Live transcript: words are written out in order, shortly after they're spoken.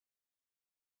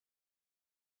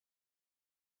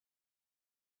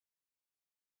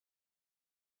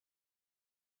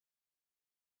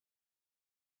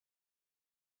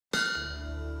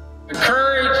The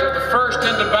courage of the first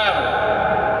into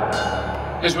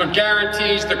battle is what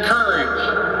guarantees the courage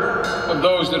of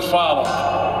those that follow.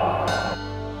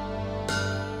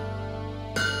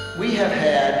 We have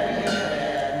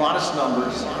had modest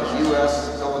numbers of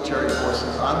U.S. military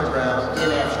forces on the ground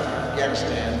in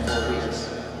Afghanistan for weeks.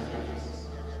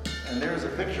 And there's a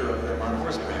picture of them on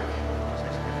horseback.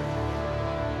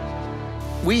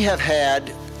 We have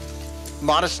had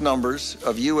modest numbers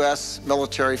of U.S.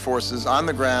 military forces on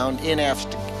the ground in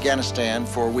Afghanistan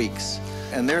for weeks.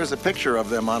 And there's a picture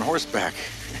of them on horseback.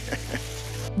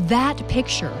 That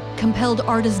picture compelled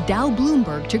artist Dow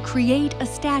Bloomberg to create a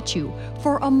statue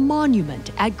for a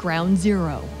monument at Ground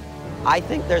Zero. I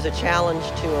think there's a challenge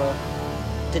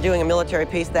to doing a military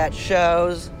piece that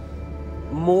shows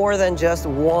more than just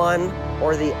one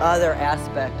or the other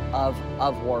aspect of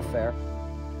warfare.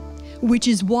 Which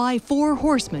is why 4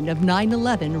 horsemen of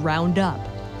 9/11 round up.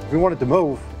 If we wanted to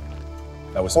move,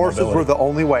 horses were the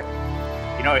only way.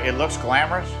 You know, it looks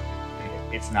glamorous.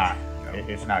 It's not.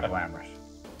 It's not glamorous.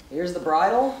 Here's the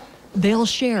bridle. They'll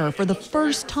share for the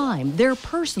first time their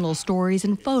personal stories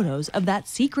and photos of that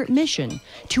secret mission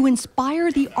to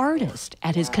inspire the artist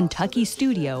at his Kentucky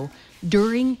studio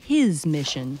during his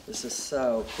mission. This is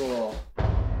so cool.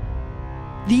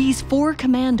 These 4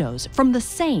 commandos from the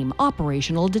same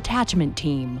operational detachment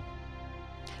team.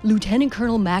 Lieutenant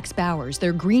Colonel Max Bowers,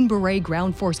 their Green Beret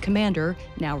Ground Force commander,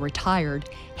 now retired,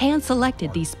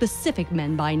 hand-selected these specific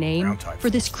men by name for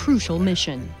this crucial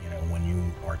mission. You know, when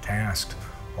you are tasked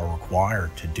or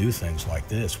required to do things like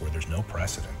this where there's no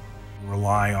precedent, you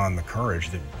rely on the courage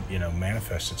that, you know,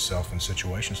 manifests itself in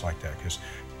situations like that, because,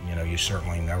 you know, you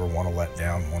certainly never want to let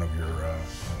down one of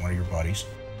your buddies.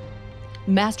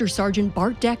 Master Sergeant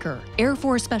Bart Decker, Air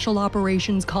Force Special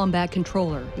Operations Combat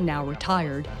Controller, now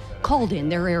retired, called in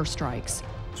their airstrikes.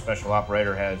 Special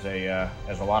operator has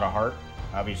a lot of heart,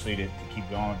 obviously, to keep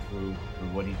going through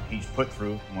what he's put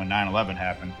through. When 9/11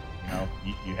 happened, you know,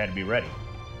 you had to be ready.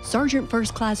 Sergeant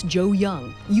First Class Joe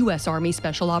Young, U.S. Army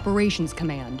Special Operations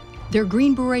Command, their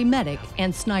Green Beret medic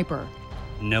and sniper.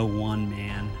 No one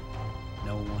man,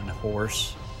 no one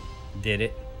horse did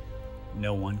it.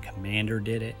 No one commander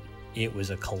did it. It was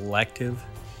a collective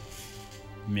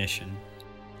mission.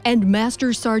 And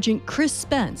Master Sergeant Chris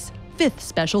Spence, 5th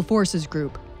Special Forces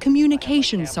Group,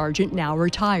 Communications Sergeant now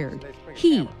retired.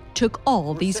 He took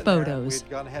all these photos.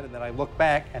 We'd gone ahead, and then I look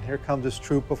back, and here comes this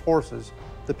troop of horses.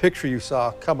 The picture you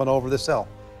saw coming over this hill.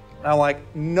 And I'm like,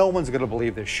 no one's gonna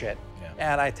believe this shit.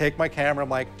 Yeah. And I take my camera, I'm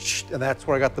like, shh, and that's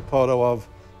where I got the photo of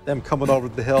them coming over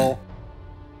the hill.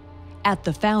 At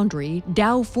the foundry,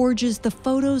 Dow forges the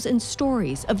photos and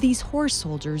stories of these horse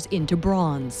soldiers into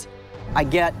bronze. I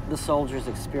get the soldiers'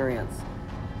 experience.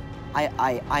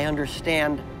 I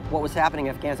understand what was happening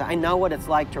in Afghanistan. I know what it's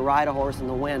like to ride a horse in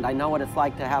the wind. I know what it's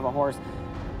like to have a horse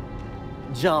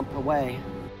jump away.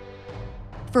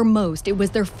 For most, it was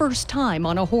their first time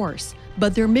on a horse,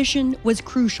 but their mission was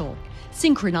crucial.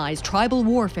 Synchronize tribal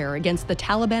warfare against the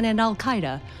Taliban and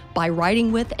Al-Qaeda by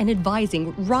riding with and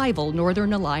advising rival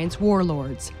Northern Alliance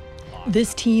warlords.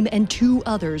 This team and 2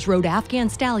 others rode Afghan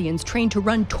stallions trained to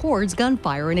run towards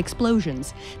gunfire and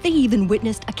explosions. They even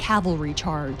witnessed a cavalry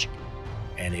charge.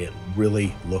 And it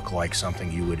really looked like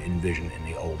something you would envision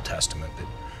in the Old Testament that,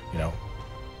 you know,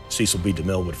 Cecil B.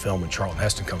 DeMille would film and Charlton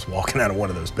Heston comes walking out of one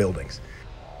of those buildings.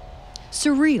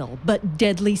 Surreal, but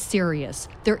deadly serious.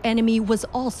 Their enemy was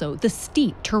also the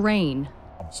steep terrain.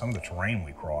 Some of the terrain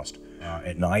we crossed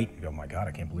at night, you go, oh my God,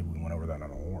 I can't believe we went over that on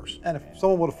a horse. And if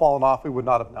someone would have fallen off, we would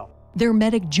not have known. Their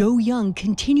medic Joe Young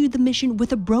continued the mission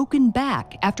with a broken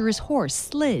back after his horse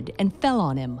slid and fell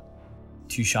on him.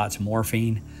 2 shots of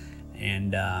morphine,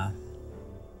 and to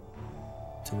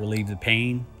relieve the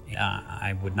pain,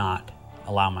 I would not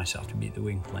allow myself to be the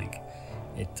weak link.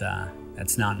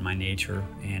 That's not in my nature,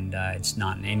 and it's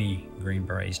not in any Green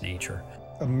Beret's nature.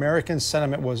 American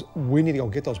sentiment was, we need to go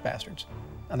get those bastards.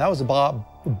 And that was the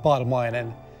bottom line.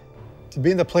 And to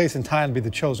be in the place and time to be the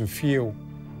chosen few,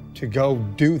 to go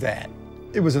do that,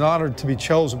 it was an honor to be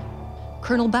chosen.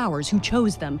 Colonel Bowers, who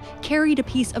chose them, carried a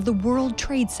piece of the World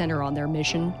Trade Center on their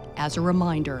mission as a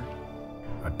reminder.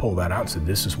 I pulled that out and said,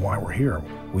 this is why we're here.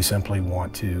 We simply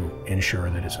want to ensure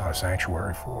that it's not a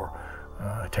sanctuary for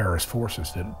terrorist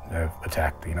forces that have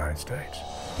attacked the United States.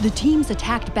 The teams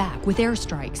attacked back with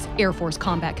airstrikes. Air Force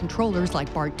combat controllers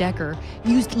like Bart Decker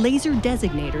used laser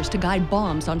designators to guide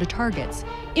bombs onto targets,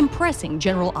 impressing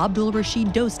General Abdul Rashid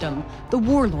Dostum, the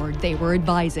warlord they were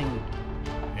advising.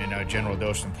 And General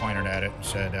Dostum pointed at it and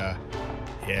said,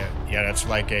 yeah, that's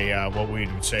like a, what we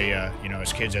would say, you know,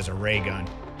 as kids, as a ray gun.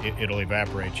 it'll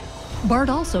evaporate you. Bart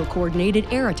also coordinated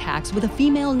air attacks with a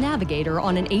female navigator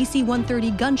on an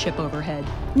AC-130 gunship overhead,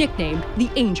 nicknamed the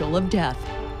Angel of Death.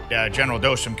 General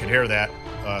Dostum could hear that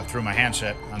through my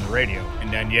handset on the radio,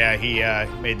 and then he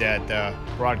made that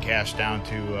broadcast down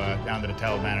to the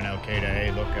Taliban and Al-Qaeda.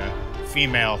 Hey, look, a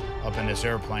female up in this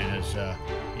airplane is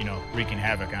wreaking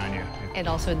havoc on you. And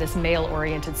also this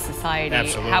male-oriented society.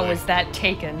 Absolutely. How was that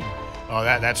taken? Oh,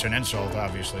 that's an insult,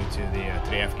 obviously, to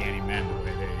the Afghani men. The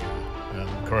way they,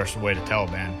 of course, the way the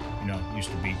Taliban, used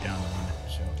to beat down the women.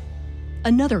 So.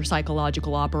 Another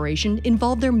psychological operation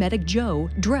involved their medic Joe,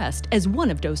 dressed as one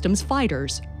of Dostum's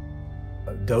fighters.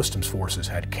 Dostum's forces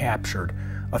had captured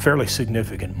a fairly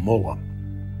significant mullah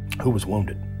who was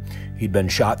wounded. He'd been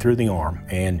shot through the arm,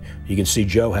 and you can see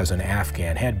Joe has an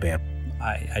Afghan headband.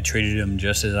 I treated him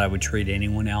just as I would treat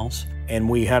anyone else. And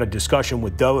we had a discussion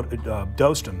with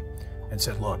Dostum and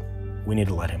said, look, we need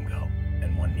to let him go.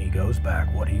 And when he goes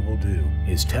back, what he will do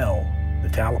is tell the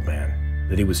Taliban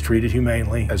that he was treated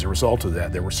humanely. As a result of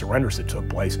that, there were surrenders that took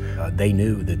place. They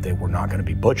knew that they were not going to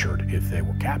be butchered if they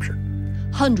were captured.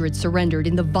 Hundreds surrendered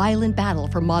in the violent battle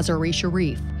for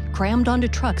Mazar-e-Sharif, crammed onto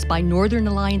trucks by Northern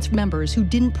Alliance members who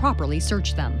didn't properly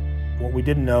search them. What we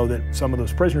didn't know that some of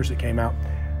those prisoners that came out,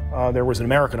 there was an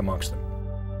American amongst them.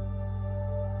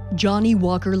 Johnny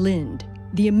Walker Lind,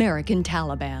 the American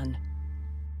Taliban.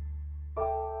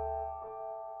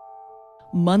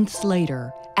 Months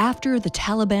later, after the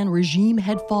Taliban regime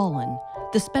had fallen,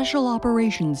 the special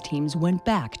operations teams went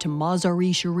back to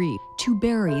Mazar-e-Sharif to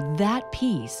bury that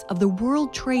piece of the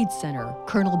World Trade Center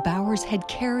Colonel Bowers had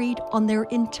carried on their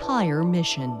entire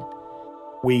mission.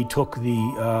 We took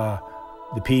the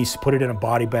piece, put it in a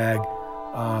body bag,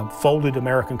 folded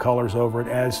American colors over it,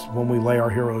 as when we lay our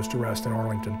heroes to rest in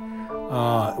Arlington.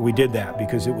 We did that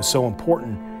because it was so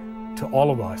important to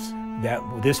all of us that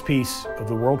this piece of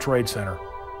the World Trade Center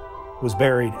was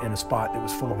buried in a spot that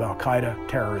was full of Al-Qaeda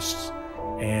terrorists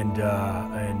and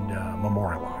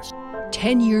memorialized.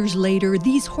 10 years later,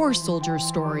 these horse soldier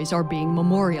stories are being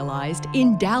memorialized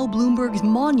in Dow Bloomberg's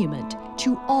monument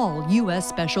to all U.S.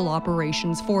 Special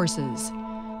Operations Forces.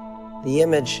 The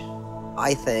image,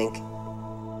 I think,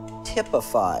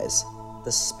 typifies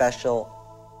the Special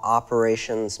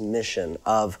Operations mission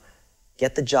of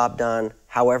get the job done,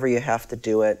 however you have to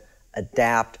do it,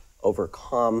 adapt,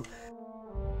 overcome.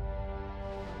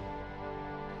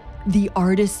 The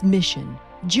artist's mission,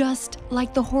 just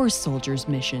like the horse soldier's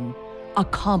mission,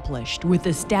 accomplished with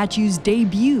the statue's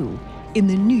debut in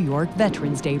the New York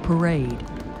Veterans Day Parade.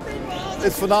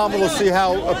 It's phenomenal to see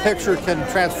how a picture can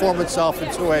transform itself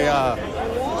into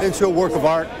a work of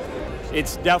art.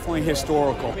 It's definitely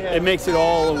historical. It makes it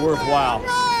all worthwhile.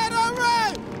 All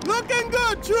right, looking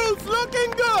good, troops,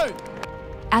 looking good.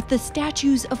 At the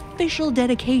statue's official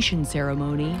dedication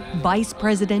ceremony, Vice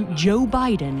President Joe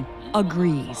Biden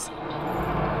agrees.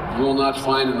 You will not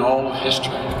find in all of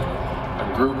history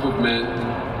a group of men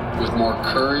with more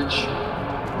courage,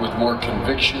 with more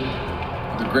conviction,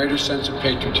 with a greater sense of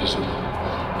patriotism,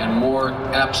 and more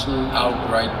absolute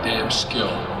outright damn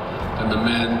skill than the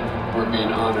men who are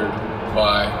being honored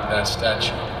by that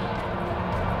statue.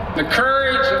 The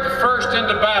courage of the first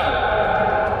into battle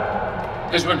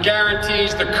is what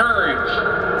guarantees the courage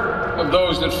of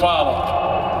those that follow.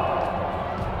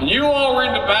 And you all were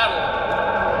into battle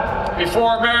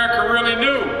before America really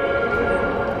knew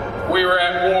we were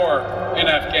at war in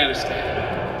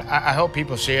Afghanistan. I hope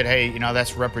people see it, hey,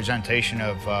 that's representation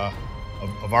of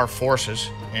our forces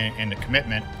and the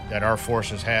commitment that our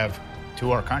forces have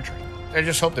to our country. I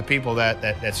just hope the people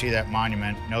that see that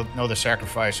monument know the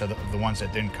sacrifice of the ones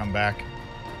that didn't come back.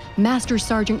 Master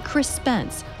Sergeant Chris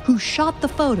Spence, who shot the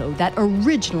photo that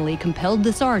originally compelled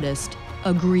this artist,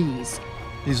 agrees.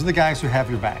 These are the guys who have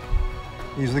your back.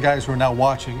 These are the guys who are now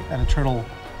watching an eternal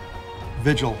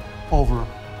vigil over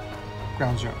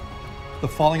Ground Zero. The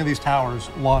falling of these towers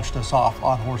launched us off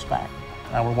on horseback.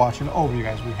 Now we're watching over you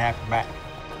guys. We have your back.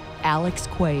 Alex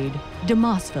Quade,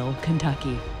 DeMossville,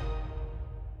 Kentucky.